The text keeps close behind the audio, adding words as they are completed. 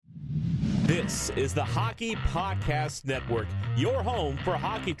This is the Hockey Podcast Network, your home for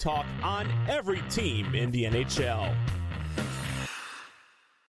hockey talk on every team in the NHL.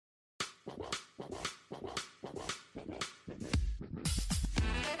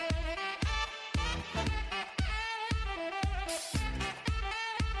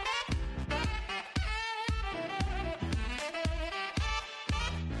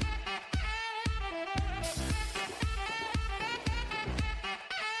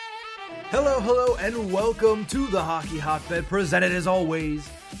 Hello, and welcome to the Hockey Hotbed, presented as always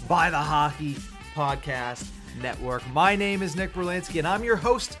by the Hockey Podcast Network. My name is Nick Berlansky, and I'm your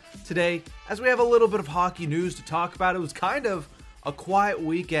host today as we have a little bit of hockey news to talk about. It was kind of a quiet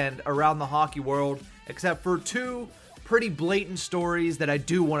weekend around the hockey world, except for two pretty blatant stories that I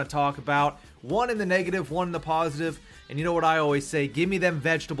do want to talk about. One in the negative, one in the positive, and you know what I always say, give me them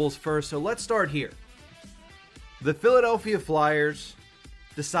vegetables first. So let's start here. The Philadelphia Flyers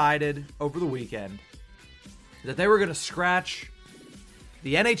decided over the weekend that they were going to scratch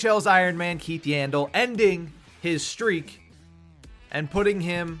the NHL's Iron Man, Keith Yandle, ending his streak and putting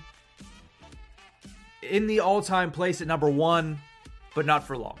him in the all-time place at number one, but not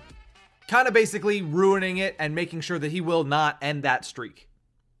for long. Kind of basically ruining it and making sure that he will not end that streak.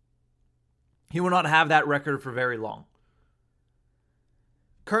 He will not have that record for very long.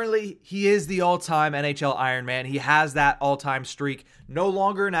 Currently, he is the all-time NHL Iron Man. He has that all-time streak. No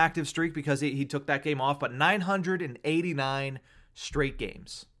longer an active streak because he took that game off, but 989 straight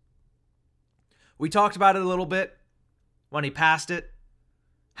games. We talked about it a little bit when he passed it,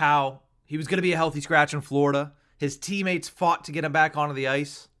 how he was going to be a healthy scratch in Florida. His teammates fought to get him back onto the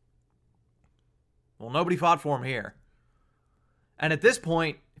ice. Well, nobody fought for him here. And at this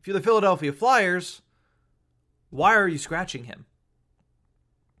point, if you're the Philadelphia Flyers, why are you scratching him?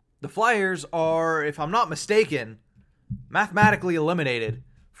 The Flyers are, if I'm not mistaken, mathematically eliminated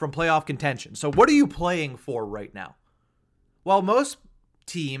from playoff contention. So what are you playing for right now? Well, most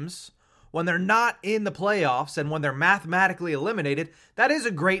teams, when they're not in the playoffs and when they're mathematically eliminated, that is a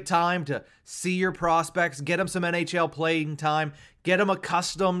great time to see your prospects, get them some NHL playing time, get them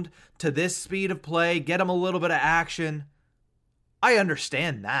accustomed to this speed of play, get them a little bit of action. I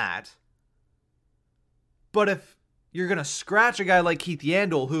understand that. But if you're going to scratch a guy like Keith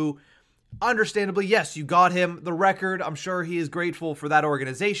Yandle, who, understandably, yes, you got him the record. I'm sure he is grateful for that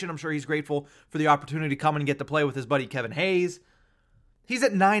organization. I'm sure he's grateful for the opportunity to come and get to play with his buddy Kevin Hayes. He's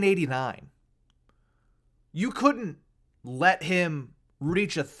at 989. You couldn't let him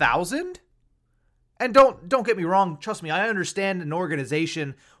reach 1,000? And don't get me wrong, trust me, I understand an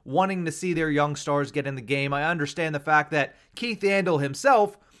organization wanting to see their young stars get in the game. I understand the fact that Keith Yandle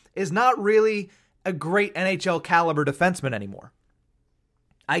himself is not really a great NHL caliber defenseman anymore.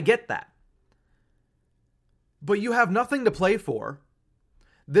 I get that. But you have nothing to play for.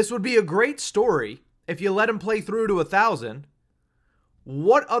 This would be a great story if you let him play through to 1,000.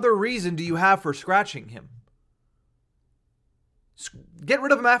 What other reason do you have for scratching him? Get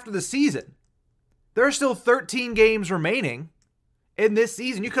rid of him after the season. There are still 13 games remaining in this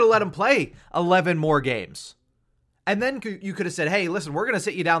season. You could have let him play 11 more games. And then you could have said, hey, listen, we're going to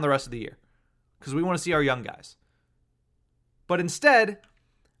sit you down the rest of the year, because we want to see our young guys. But instead,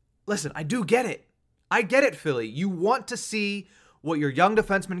 listen, I do get it. I get it, Philly. You want to see what your young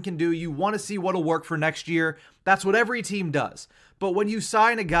defenseman can do. You want to see what'll work for next year. That's what every team does. But when you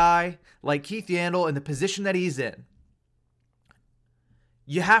sign a guy like Keith Yandle in the position that he's in,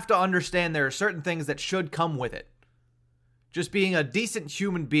 you have to understand there are certain things that should come with it. Just being a decent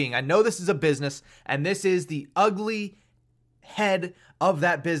human being. I know this is a business, and this is the ugly head of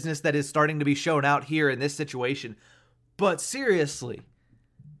that business that is starting to be shown out here in this situation. But seriously,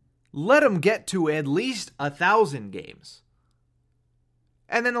 let him get to at least 1,000 games.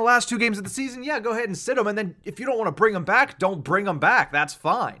 And then the last 2 games of the season, yeah, go ahead and sit him. And then if you don't want to bring him back, don't bring him back. That's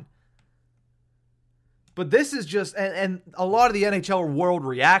fine. But this is just, and a lot of the NHL world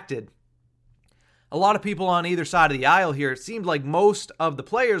reacted. A lot of people on either side of the aisle here, it seemed like most of the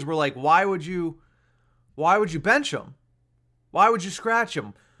players were like, why would you bench him? Why would you scratch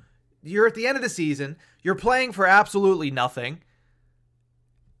him? You're at the end of the season. You're playing for absolutely nothing.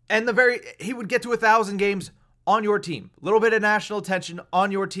 And he would get to 1,000 games on your team. A little bit of national attention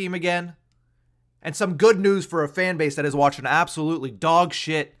on your team again. And some good news for a fan base that has watched an absolutely dog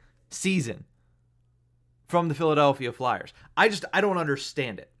shit season from the Philadelphia Flyers. I don't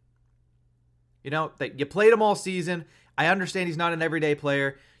understand it. You know, that you played him all season. I understand he's not an everyday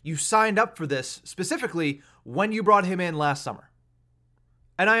player. You signed up for this specifically when you brought him in last summer.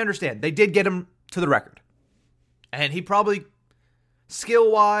 And I understand. They did get him to the record. And he probably,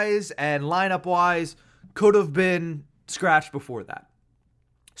 skill-wise and lineup-wise, could have been scratched before that.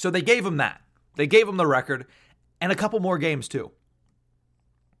 So they gave him that. They gave him the record and a couple more games too.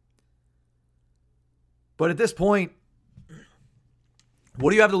 But at this point,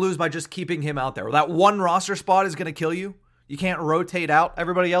 what do you have to lose by just keeping him out there? That one roster spot is going to kill you. You can't rotate out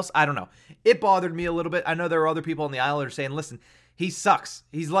everybody else. I don't know. It bothered me a little bit. I know there are other people on the aisle that are saying, listen, he sucks.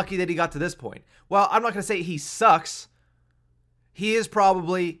 He's lucky that he got to this point. Well, I'm not going to say he sucks. He is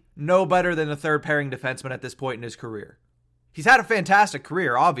probably no better than a third pairing defenseman at this point in his career. He's had a fantastic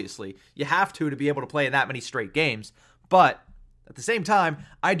career, obviously. You have to be able to play in that many straight games. But at the same time,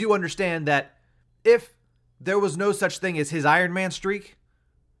 I do understand that if there was no such thing as his Iron Man streak,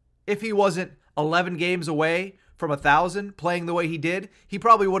 if he wasn't 11 games away from 1,000 playing the way he did, he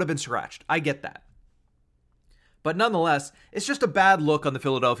probably would have been scratched. I get that. But nonetheless, it's just a bad look on the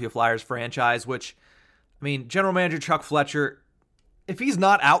Philadelphia Flyers franchise, which, I mean, General Manager Chuck Fletcher, if he's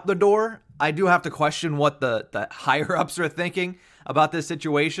not out the door, I do have to question what the higher-ups are thinking about this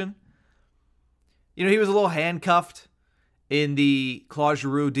situation. You know, he was a little handcuffed in the Claude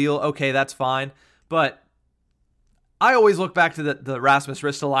Giroux deal. Okay, that's fine. But I always look back to the Rasmus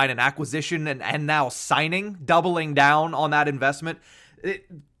Ristolainen acquisition and now signing, doubling down on that investment.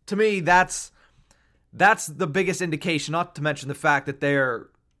 To me, that's the biggest indication, not to mention the fact that they're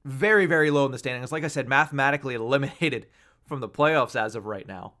very, very low in the standings. Like I said, mathematically eliminated from the playoffs as of right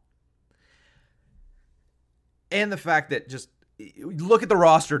now. And the fact that just look at the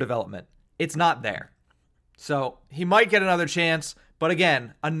roster development. It's not there. So he might get another chance. But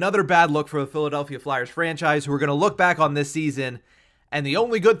again, another bad look for the Philadelphia Flyers franchise, who are going to look back on this season, and the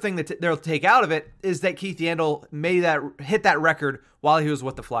only good thing that they'll take out of it is that Keith Yandle hit that record while he was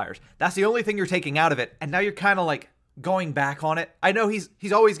with the Flyers. That's the only thing you're taking out of it, and now you're kind of like going back on it. I know he's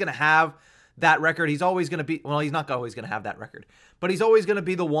always going to have that record. He's always going to be, well, he's not always going to have that record, but he's always going to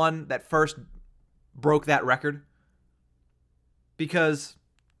be the one that first broke that record, because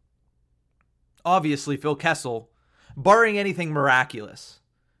obviously Phil Kessel, barring anything miraculous,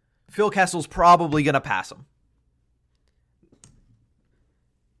 Phil Kessel's probably going to pass him.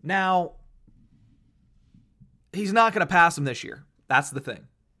 Now, he's not going to pass him this year. That's the thing.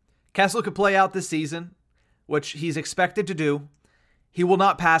 Kessel could play out this season, which he's expected to do. He will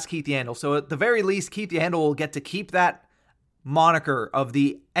not pass Keith Yandle. So at the very least, Keith Yandle will get to keep that moniker of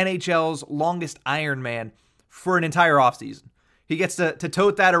the NHL's longest Iron Man for an entire offseason. He gets to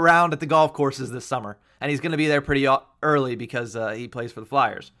tote that around at the golf courses this summer. And he's going to be there pretty early because he plays for the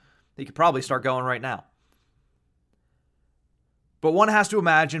Flyers. He could probably start going right now. But one has to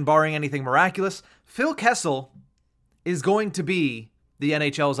imagine, barring anything miraculous, Phil Kessel is going to be the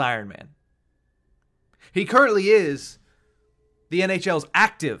NHL's Iron Man. He currently is the NHL's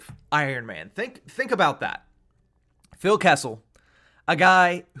active Iron Man. Think about that. Phil Kessel, a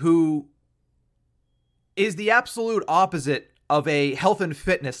guy who is the absolute opposite of a health and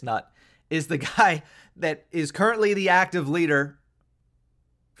fitness nut, is the guy that is currently the active leader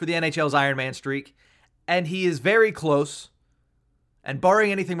for the NHL's Iron Man streak, and he is very close, and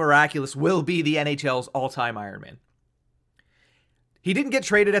barring anything miraculous, will be the NHL's all-time Iron Man. He didn't get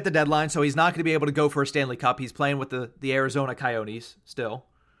traded at the deadline, so he's not going to be able to go for a Stanley Cup. He's playing with the Arizona Coyotes still,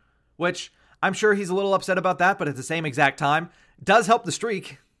 which I'm sure he's a little upset about that, but at the same exact time, does help the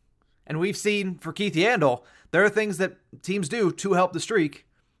streak. And we've seen for Keith Yandle, there are things that teams do to help the streak.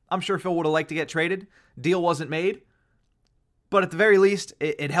 I'm sure Phil would have liked to get traded. Deal wasn't made. But at the very least,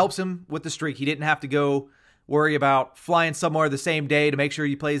 it helps him with the streak. He didn't have to go worry about flying somewhere the same day to make sure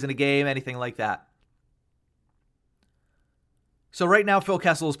he plays in a game, anything like that. So right now, Phil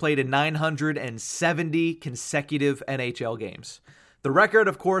Kessel has played in 970 consecutive NHL games. The record,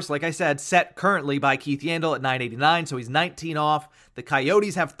 of course, like I said, set currently by Keith Yandle at 989, so he's 19 off. The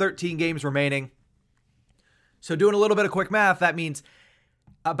Coyotes have 13 games remaining. So doing a little bit of quick math, that means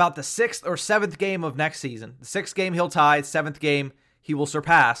about the 6th or 7th game of next season. The 6th game he'll tie, 7th game he will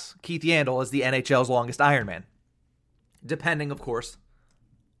surpass Keith Yandle as the NHL's longest Ironman. Depending, of course,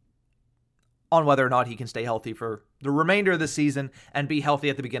 on whether or not he can stay healthy for the remainder of the season and be healthy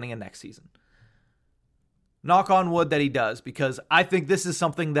at the beginning of next season. Knock on wood that he does, because I think this is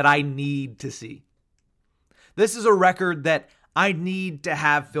something that I need to see. This is a record that I need to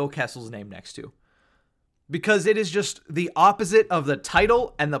have Phil Kessel's name next to, because it is just the opposite of the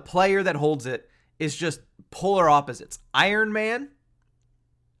title, and the player that holds it is just polar opposites. Iron Man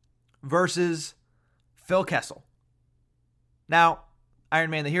versus Phil Kessel. Now, Iron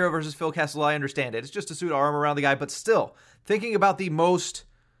Man the hero versus Phil Kessel, I understand it. It's just a suit of armor around the guy, but still, thinking about the most,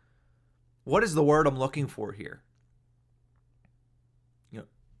 what is the word I'm looking for here?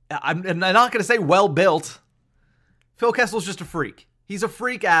 I'm not going to say well-built. Phil Kessel's just a freak. He's a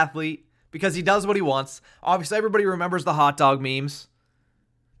freak athlete because he does what he wants. Obviously, everybody remembers the hot dog memes.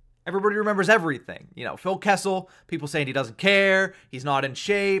 Everybody remembers everything. Phil Kessel, people saying he doesn't care, he's not in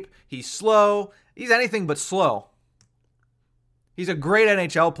shape, he's slow. He's anything but slow. He's a great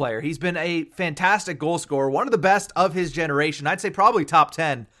NHL player. He's been a fantastic goal scorer, one of the best of his generation. I'd say probably top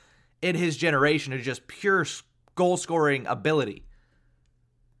 10 in his generation of just pure goal scoring ability.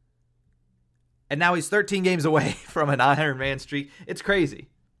 And now he's 13 games away from an Iron Man streak. It's crazy.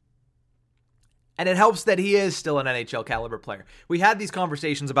 And it helps that he is still an NHL caliber player. We had these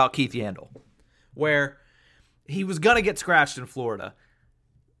conversations about Keith Yandle, where he was going to get scratched in Florida.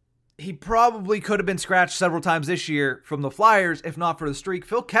 He probably could have been scratched several times this year from the Flyers, if not for the streak.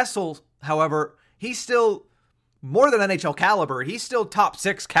 Phil Kessel, however, he's still more than NHL caliber. He's still top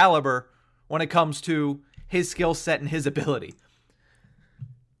 6 caliber when it comes to his skill set and his ability.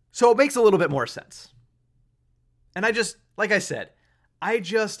 So it makes a little bit more sense. And like I said, I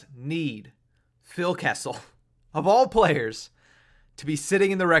just need Phil Kessel, of all players, to be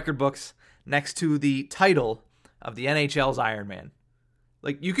sitting in the record books next to the title of the NHL's Iron Man.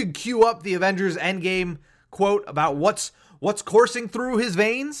 Like, you could cue up the Avengers Endgame quote about what's coursing through his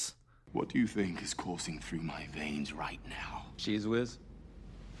veins. What do you think is coursing through my veins right now? Cheese whiz?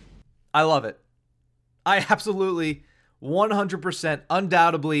 I love it. I absolutely, 100%,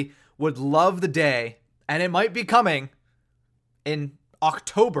 undoubtedly would love the day, and it might be coming in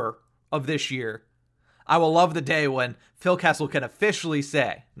October of this year. I will love the day when Phil Kessel can officially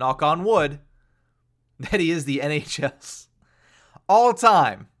say, knock on wood, that he is the NHL's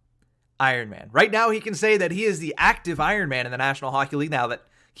all-time Iron Man. Right now, he can say that he is the active Iron Man in the National Hockey League now that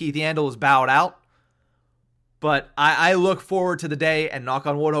Keith Yandle is bowed out. But I look forward to the day, and knock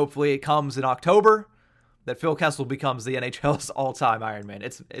on wood, hopefully it comes in October, that Phil Kessel becomes the NHL's all-time Iron Man.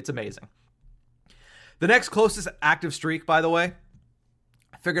 It's amazing. The next closest active streak, by the way,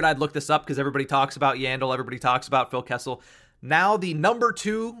 I figured I'd look this up because everybody talks about Yandle, everybody talks about Phil Kessel. Now the number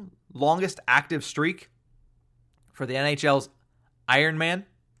 2 longest active streak for the NHL's Iron Man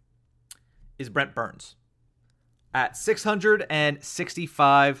is Brent Burns at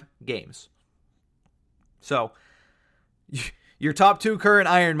 665 games. So, your top 2 current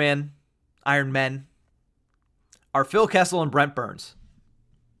Iron Men are Phil Kessel and Brent Burns.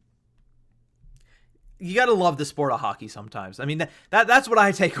 You got to love the sport of hockey sometimes. I mean, that's what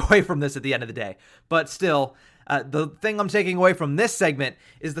I take away from this at the end of the day. But still, the thing I'm taking away from this segment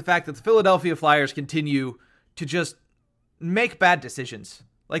is the fact that the Philadelphia Flyers continue to just make bad decisions.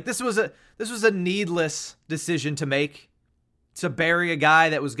 Like, this was a needless decision to make, to bury a guy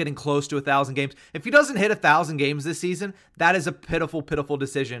that was getting close to 1,000 games. If he doesn't hit 1,000 games this season, that is a pitiful, pitiful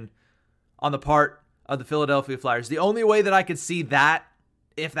decision on the part of the Philadelphia Flyers. The only way that I could see that,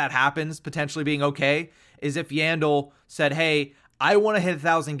 if that happens, potentially being okay, is if Yandle said, hey, I want to hit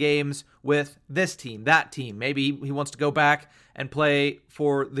 1,000 games with this team, that team. Maybe he wants to go back and play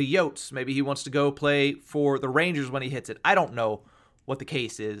for the Yotes. Maybe he wants to go play for the Rangers when he hits it. I don't know what the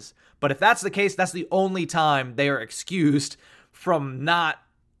case is. But if that's the case, that's the only time they are excused from not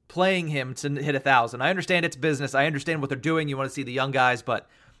playing him to hit 1,000. I understand it's business. I understand what they're doing. You want to see the young guys, but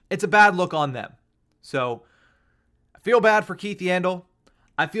it's a bad look on them. So I feel bad for Keith Yandle.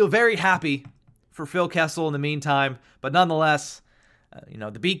 I feel very happy for Phil Kessel in the meantime, but nonetheless,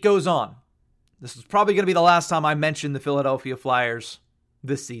 the beat goes on. This is probably going to be the last time I mention the Philadelphia Flyers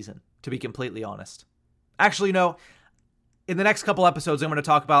this season, to be completely honest. Actually, no. In the next couple episodes, I'm going to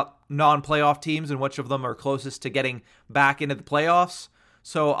talk about non-playoff teams and which of them are closest to getting back into the playoffs.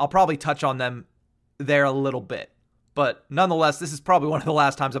 So I'll probably touch on them there a little bit. But nonetheless, this is probably one of the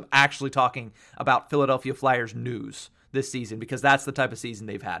last times I'm actually talking about Philadelphia Flyers news this season, because that's the type of season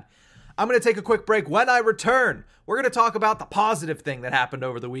they've had. I'm going to take a quick break. When I return, we're going to talk about the positive thing that happened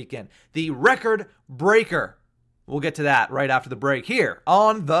over the weekend, the record breaker. We'll get to that right after the break here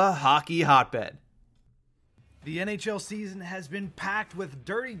on the Hockey Hotbed. The NHL season has been packed with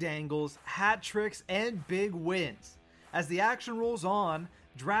dirty dangles, hat tricks, and big wins. As the action rolls on,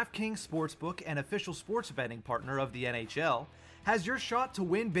 DraftKings Sportsbook, an official sports betting partner of the NHL, has your shot to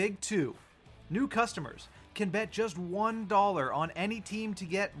win big too. New customers can bet just $1 on any team to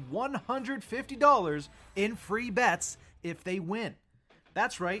get $150 in free bets if they win.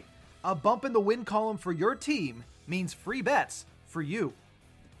 That's right, a bump in the win column for your team means free bets for you.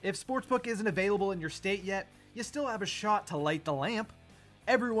 If Sportsbook isn't available in your state yet, you still have a shot to light the lamp.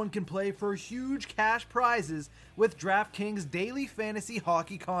 Everyone can play for huge cash prizes with DraftKings daily fantasy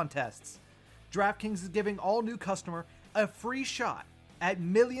hockey contests. DraftKings is giving all new customer a free shot at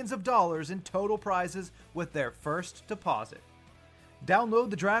millions of dollars in total prizes with their first deposit. Download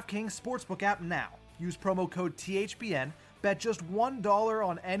the DraftKings Sportsbook app now. Use promo code THPN, bet just $1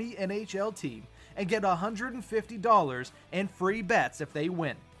 on any NHL team, and get $150 in free bets if they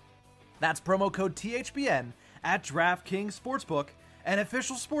win. That's promo code THPN at DraftKings Sportsbook, an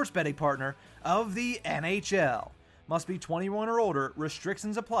official sports betting partner of the NHL. Must be 21 or older.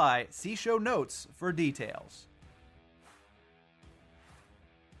 Restrictions apply. See show notes for details.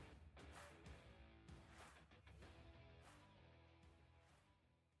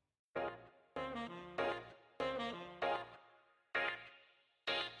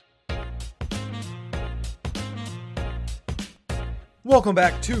 Welcome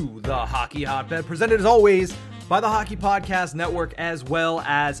back to the Hockey Hotbed, presented as always by the Hockey Podcast Network as well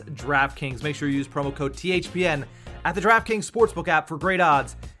as DraftKings. Make sure you use promo code THPN at the DraftKings Sportsbook app for great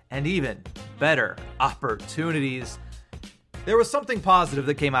odds and even better opportunities. There was something positive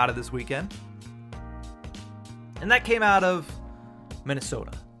that came out of this weekend, and that came out of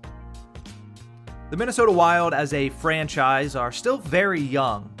Minnesota. The Minnesota Wild as a franchise are still very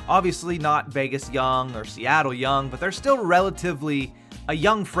young. Obviously not Vegas young or Seattle young, but they're still relatively a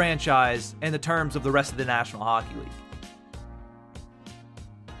young franchise in the terms of the rest of the National Hockey League.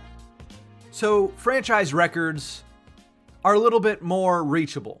 So franchise records are a little bit more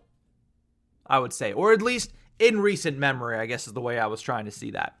reachable, I would say, or at least in recent memory, I guess is the way I was trying to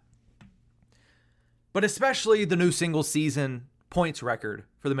see that. But especially the new single season points record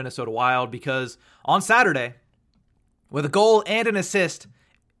for the Minnesota Wild, because on Saturday, with a goal and an assist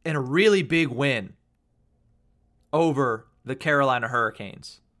in a really big win over the Carolina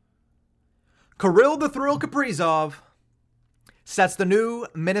Hurricanes, Kirill the Thrill Kaprizov sets the new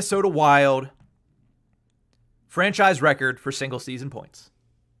Minnesota Wild franchise record for single season points.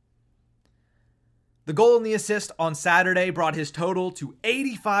 The goal and the assist on Saturday brought his total to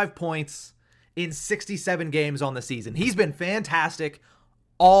 85 points in 67 games on the season. He's been fantastic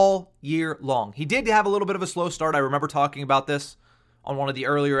all year long. He did have a little bit of a slow start. I remember talking about this on one of the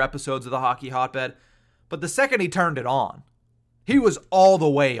earlier episodes of the Hockey Hotbed. But the second he turned it on, he was all the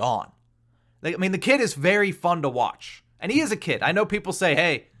way on. I mean, the kid is very fun to watch. And he is a kid. I know people say,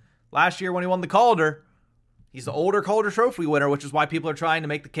 hey, last year when he won the Calder, he's the older Calder Trophy winner, which is why people are trying to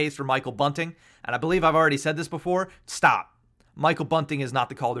make the case for Michael Bunting. And I believe I've already said this before. Stop. Michael Bunting is not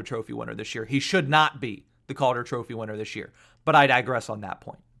the Calder Trophy winner this year. He should not be the Calder Trophy winner this year. But I digress on that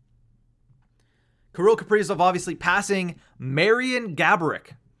point. Kirill Kaprizov obviously passing Marian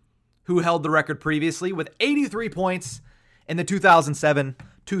Gaborik, who held the record previously with 83 points in the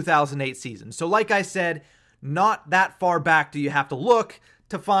 2007-2008 season. So like I said, not that far back do you have to look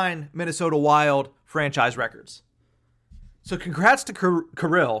to find Minnesota Wild franchise records. So congrats to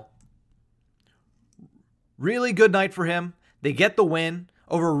Kirill. Really good night for him. They get the win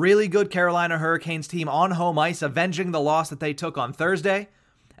over a really good Carolina Hurricanes team on home ice, avenging the loss that they took on Thursday.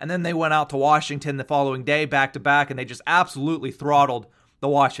 And then they went out to Washington the following day, back-to-back, and they just absolutely throttled the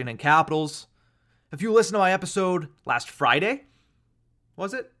Washington Capitals. If you listen to my episode last Friday,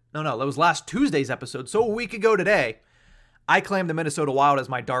 was it? No, that was last Tuesday's episode, so a week ago today, I claimed the Minnesota Wild as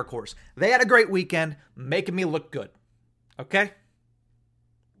my dark horse. They had a great weekend, making me look good. Okay?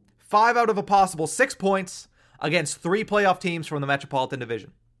 5 out of a possible 6 points against 3 playoff teams from the Metropolitan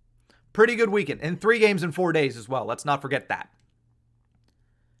Division. Pretty good weekend. And 3 games in 4 days as well. Let's not forget that.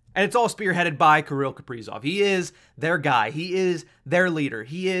 And it's all spearheaded by Kirill Kaprizov. He is their guy. He is their leader.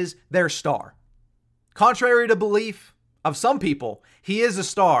 He is their star. Contrary to belief of some people, he is a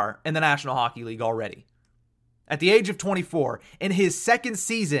star in the National Hockey League already. At the age of 24, in his second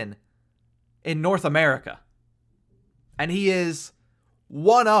season in North America. And he is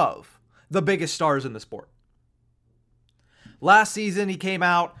one of the biggest stars in the sport. Last season, he came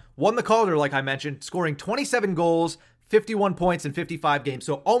out, won the Calder, like I mentioned, scoring 27 goals, 51 points in 55 games.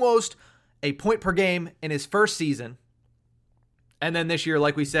 So almost a point per game in his first season. And then this year,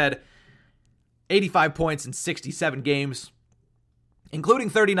 like we said, 85 points in 67 games, including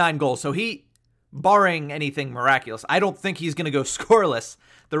 39 goals. So he, barring anything miraculous, I don't think he's going to go scoreless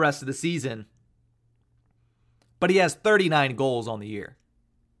the rest of the season. But he has 39 goals on the year.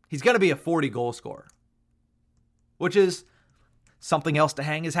 He's going to be a 40 goal scorer, which is something else to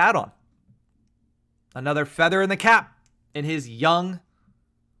hang his hat on. Another feather in the cap in his young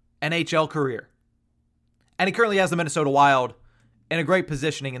NHL career. And he currently has the Minnesota Wild in a great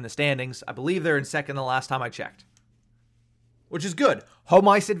positioning in the standings. I believe they're in second the last time I checked, which is good. Home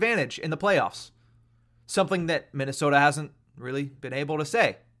ice advantage in the playoffs. Something that Minnesota hasn't really been able to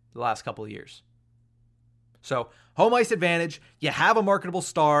say the last couple of years. So, home ice advantage. You have a marketable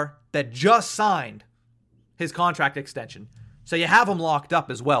star that just signed his contract extension. So you have him locked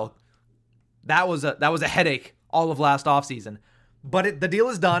up as well. That was a headache all of last offseason. But the deal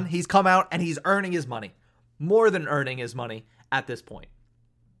is done. He's come out and he's earning his money. More than earning his money at this point.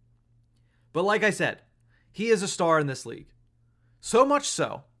 But like I said, he is a star in this league. So much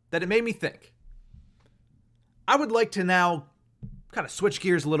so that it made me think. I would like to now kind of switch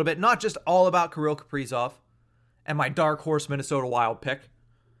gears a little bit, not just all about Kirill Kaprizov and my dark horse Minnesota Wild pick.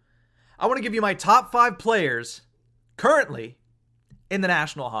 I want to give you my top 5 players currently in the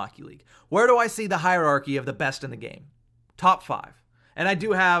National Hockey League. Where do I see the hierarchy of the best in the game? Top 5. And I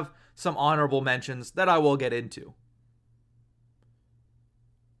do have some honorable mentions that I will get into.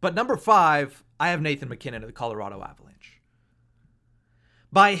 But number 5, I have Nathan MacKinnon of the Colorado Avalanche.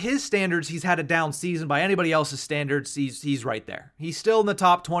 By his standards, he's had a down season. By anybody else's standards, he's right there. He's still in the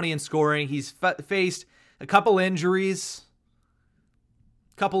top 20 in scoring. He's faced a couple injuries,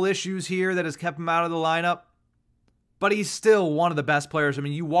 a couple issues here that has kept him out of the lineup. But he's still one of the best players. I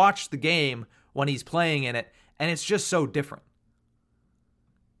mean, you watch the game when he's playing in it, and it's just so different.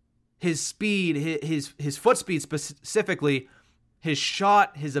 His speed, his foot speed specifically, his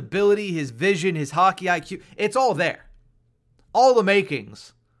shot, his ability, his vision, his hockey IQ, it's all there. All the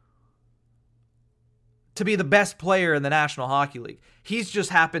makings to be the best player in the National Hockey League. He just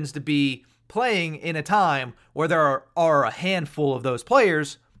happens to be playing in a time where there are a handful of those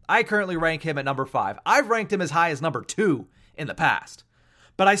players. I currently rank him at number 5. I've ranked him as high as number 2 in the past,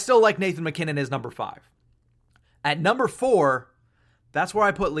 but I still like Nathan MacKinnon as number 5. At number 4, that's where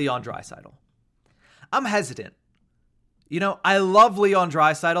I put Leon Draisaitl. I'm hesitant. I love Leon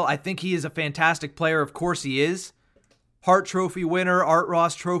Draisaitl. I think he is a fantastic player. Of course he is. Hart Trophy winner, Art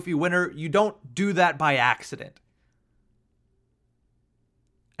Ross Trophy winner. You don't do that by accident.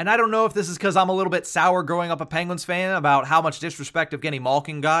 And I don't know if this is because I'm a little bit sour growing up a Penguins fan about how much disrespect Evgeny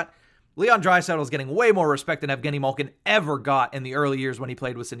Malkin got. Leon Draisaitl is getting way more respect than Evgeny Malkin ever got in the early years when he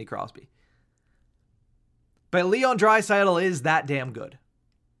played with Sidney Crosby. But Leon Draisaitl is that damn good.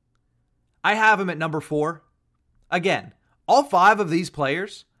 I have him at number 4. Again, all 5 of these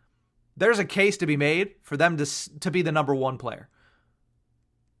players, there's a case to be made for them to be the number 1 player.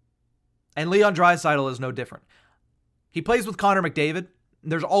 And Leon Draisaitl is no different. He plays with Connor McDavid.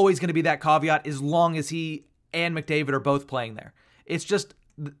 There's always going to be that caveat as long as he and McDavid are both playing there. It's just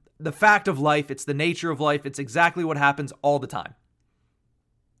the fact of life. It's the nature of life. It's exactly what happens all the time.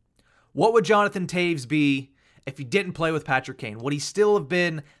 What would Jonathan Toews be if he didn't play with Patrick Kane? Would he still have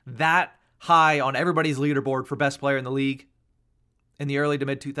been that high on everybody's leaderboard for best player in the league in the early to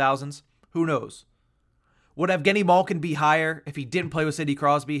mid-2000s? Who knows? Would Evgeny Malkin be higher if he didn't play with Sidney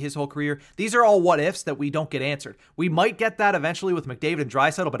Crosby his whole career? These are all what-ifs that we don't get answered. We might get that eventually with McDavid and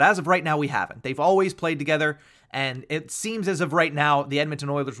Draisaitl, but as of right now, we haven't. They've always played together, and it seems as of right now, the Edmonton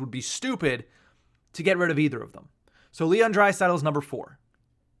Oilers would be stupid to get rid of either of them. So Leon Draisaitl is number 4.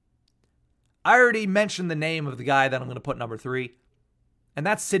 I already mentioned the name of the guy that I'm going to put number 3, and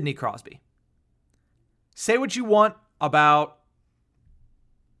that's Sidney Crosby. Say what you want about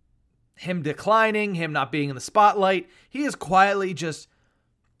him declining, him not being in the spotlight. He is quietly just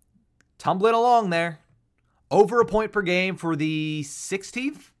tumbling along there. Over a point per game for the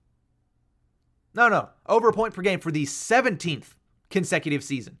 16th? No. Over a point per game for the 17th consecutive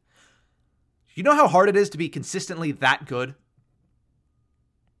season. You know how hard it is to be consistently that good?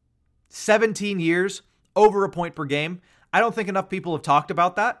 17 years, over a point per game. I don't think enough people have talked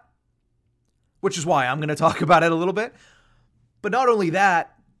about that, which is why I'm going to talk about it a little bit. But not only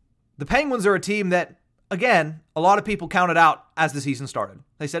that, the Penguins are a team that, again, a lot of people counted out as the season started.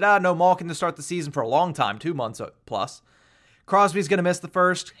 They said, no, Malkin to start the season for a long time, 2 months plus. Crosby's going to miss the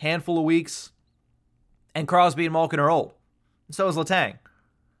first handful of weeks, and Crosby and Malkin are old. And so is Letang.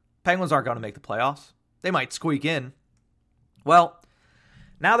 Penguins aren't going to make the playoffs. They might squeak in. Well,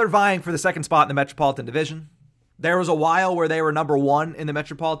 now they're vying for the second spot in the Metropolitan Division. There was a while where they were number 1 in the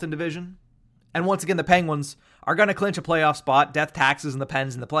Metropolitan Division. And once again, the Penguins are going to clinch a playoff spot, death taxes and the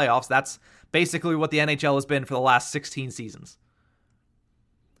Pens in the playoffs. That's basically what the NHL has been for the last 16 seasons.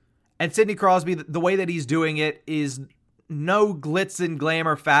 And Sidney Crosby, the way that he's doing it is no glitz and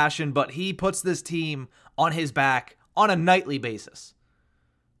glamour fashion, but he puts this team on his back on a nightly basis.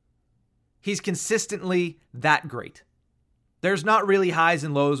 He's consistently that great. There's not really highs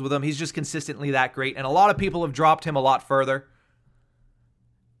and lows with him. He's just consistently that great. And a lot of people have dropped him a lot further.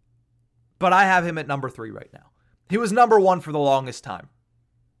 But I have him at number 3 right now. He was number 1 for the longest time.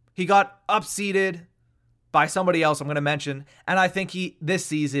 He got upseeded by somebody else I'm going to mention, and I think he, this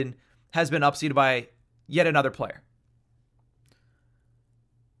season, has been upseeded by yet another player.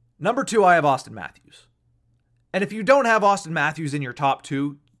 Number 2, I have Austin Matthews. And if you don't have Austin Matthews in your top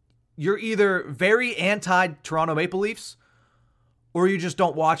 2, you're either very anti-Toronto Maple Leafs, or you just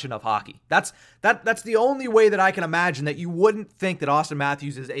don't watch enough hockey. That's the only way that I can imagine that you wouldn't think that Austin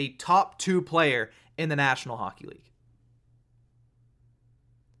Matthews is a top 2 player in the National Hockey League.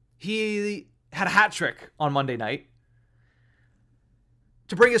 He had a hat trick on Monday night.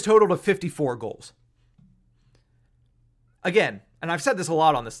 to bring his total to 54 goals. Again, and I've said this a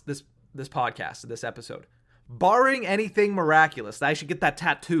lot on this podcast, this episode, barring anything miraculous, I should get that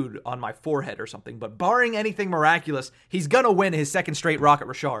tattooed on my forehead or something, but barring anything miraculous, he's going to win his second straight Rocket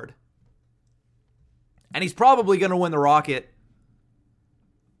Richard. And he's probably going to win the Rocket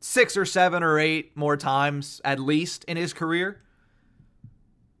 6 or 7 or 8 more times, at least, in his career.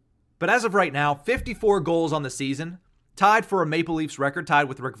 But as of right now, 54 goals on the season, tied for a Maple Leafs record, tied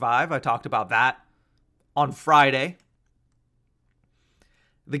with Rick Vaive. I talked about that on Friday.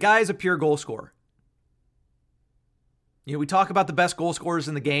 The guy is a pure goal scorer. You know, we talk about the best goal scorers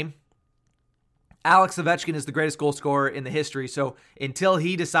in the game. Alex Ovechkin is the greatest goal scorer in the history, so until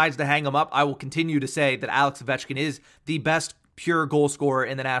he decides to hang him up, I will continue to say that Alex Ovechkin is the best pure goal scorer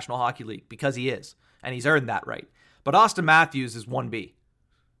in the National Hockey League, because he is, and he's earned that right. But Austin Matthews is 1B.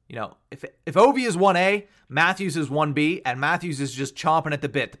 You know, if Ovi is 1A, Matthews is 1B, and Matthews is just chomping at the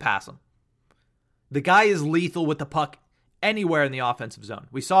bit to pass him. The guy is lethal with the puck anywhere in the offensive zone.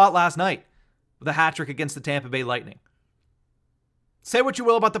 We saw it last night with a hat trick against the Tampa Bay Lightning. Say what you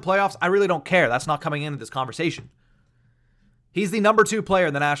will about the playoffs, I really don't care. That's not coming into this conversation. He's the number 2 player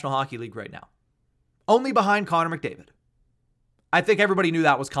in the National Hockey League right now. Only behind Connor McDavid. I think everybody knew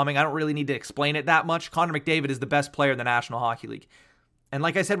that was coming. I don't really need to explain it that much. Connor McDavid is the best player in the National Hockey League. And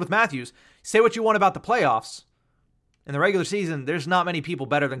like I said with Matthews, say what you want about the playoffs. In the regular season, there's not many people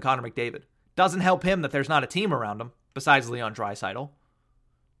better than Connor McDavid. Doesn't help him that there's not a team around him, besides Leon Draisaitl.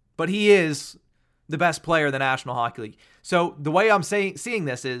 But he is the best player in the National Hockey League. So the way I'm seeing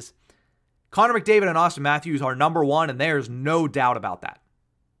this is Connor McDavid and Austin Matthews are number 1, and there's no doubt about that.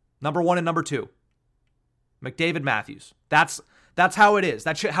 Number 1 and number 2. McDavid, Matthews. That's how it is.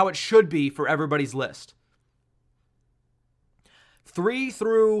 That's how it should be for everybody's list. 3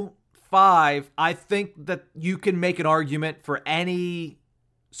 through 5, I think that you can make an argument for any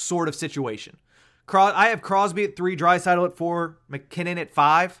sort of situation. I have Crosby at 3, Draisaitl at 4, McKinnon at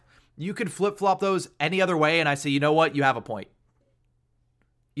 5. You could flip-flop those any other way, and I say, you know what? You have a point.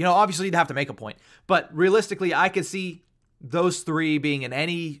 You know, obviously you'd have to make a point. But realistically, I could see those 3 being in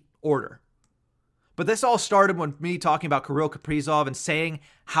any order. But this all started with me talking about Kirill Kaprizov and saying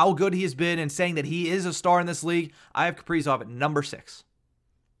how good he has been and saying that he is a star in this league. I have Kaprizov at number 6.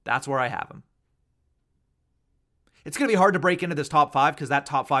 That's where I have him. It's going to be hard to break into this top 5 because that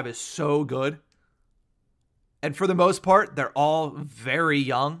top 5 is so good. And for the most part, they're all very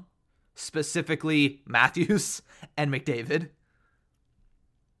young. Specifically Matthews and McDavid.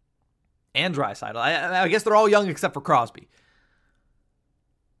 And Draisaitl. I guess they're all young except for Crosby.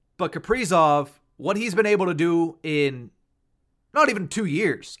 But Kaprizov, what he's been able to do in not even 2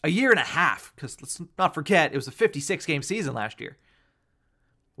 years, a year and a half, because let's not forget, it was a 56-game season last year.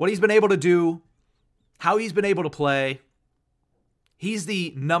 What he's been able to do, how he's been able to play, he's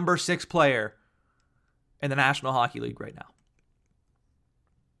the number 6 player in the National Hockey League right now.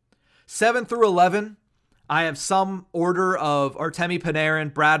 7 through 11, I have some order of Artemi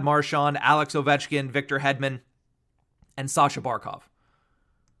Panarin, Brad Marchand, Alex Ovechkin, Victor Hedman, and Sasha Barkov.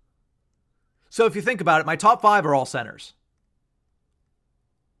 So if you think about it, my top 5 are all centers.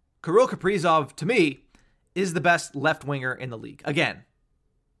 Kirill Kaprizov, to me, is the best left winger in the league. Again,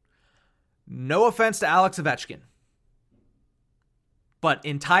 no offense to Alex Ovechkin, but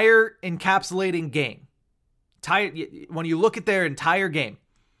entire encapsulating game, when you look at their entire game,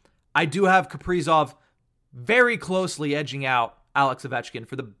 I do have Kaprizov very closely edging out Alex Ovechkin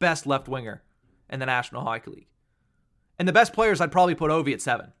for the best left winger in the National Hockey League. And the best players, I'd probably put Ovi at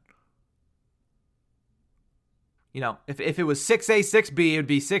 7. You know, if it was 6A, 6B, it would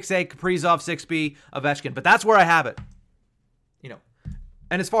be 6A, Kaprizov, 6B, Ovechkin. But that's where I have it. You know,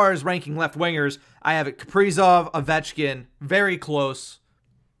 and as far as ranking left wingers, I have it Kaprizov, Ovechkin, very close.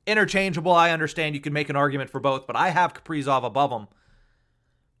 Interchangeable, I understand. You could make an argument for both, but I have Kaprizov above them.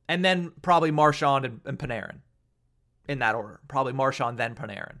 And then probably Marchand and Panarin in that order. Probably Marchand, then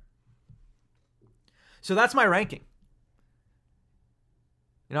Panarin. So that's my ranking.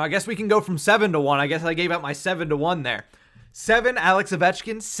 You know, I guess we can go from 7 to 1. I guess I gave out my 7 to 1 there. 7, Alex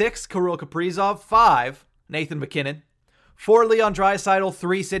Ovechkin. 6, Kirill Kaprizov. 5, Nathan McKinnon. 4, Leon Draisaitl.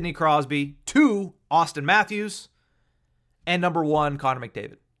 3, Sidney Crosby. 2, Austin Matthews. And number 1, Connor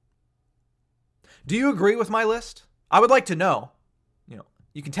McDavid. Do you agree with my list? I would like to know. You know,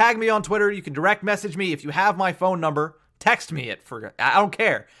 you can tag me on Twitter. You can direct message me. If you have my phone number, text me it. I don't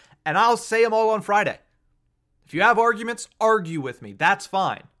care. And I'll say them all on Friday. If you have arguments, argue with me. That's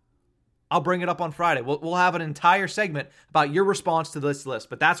fine. I'll bring it up on Friday. We'll have an entire segment about your response to this list.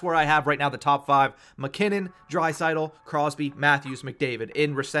 But that's where I have right now the top 5. McKinnon, Draisaitl, Crosby, Matthews, McDavid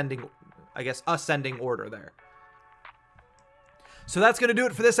in ascending order there. So that's going to do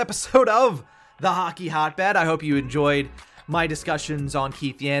it for this episode of the Hockey Hotbed. I hope you enjoyed my discussions on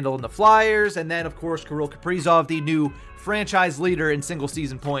Keith Yandle and the Flyers, and then, of course, Kirill Kaprizov, the new franchise leader in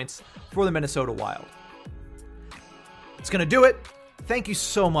single-season points for the Minnesota Wild. It's going to do it. Thank you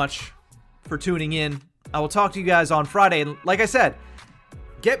so much for tuning in. I will talk to you guys on Friday, and like I said,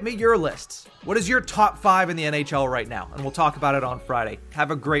 get me your lists. What is your top 5 in the NHL right now? And we'll talk about it on Friday.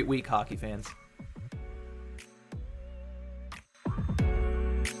 Have a great week, hockey fans.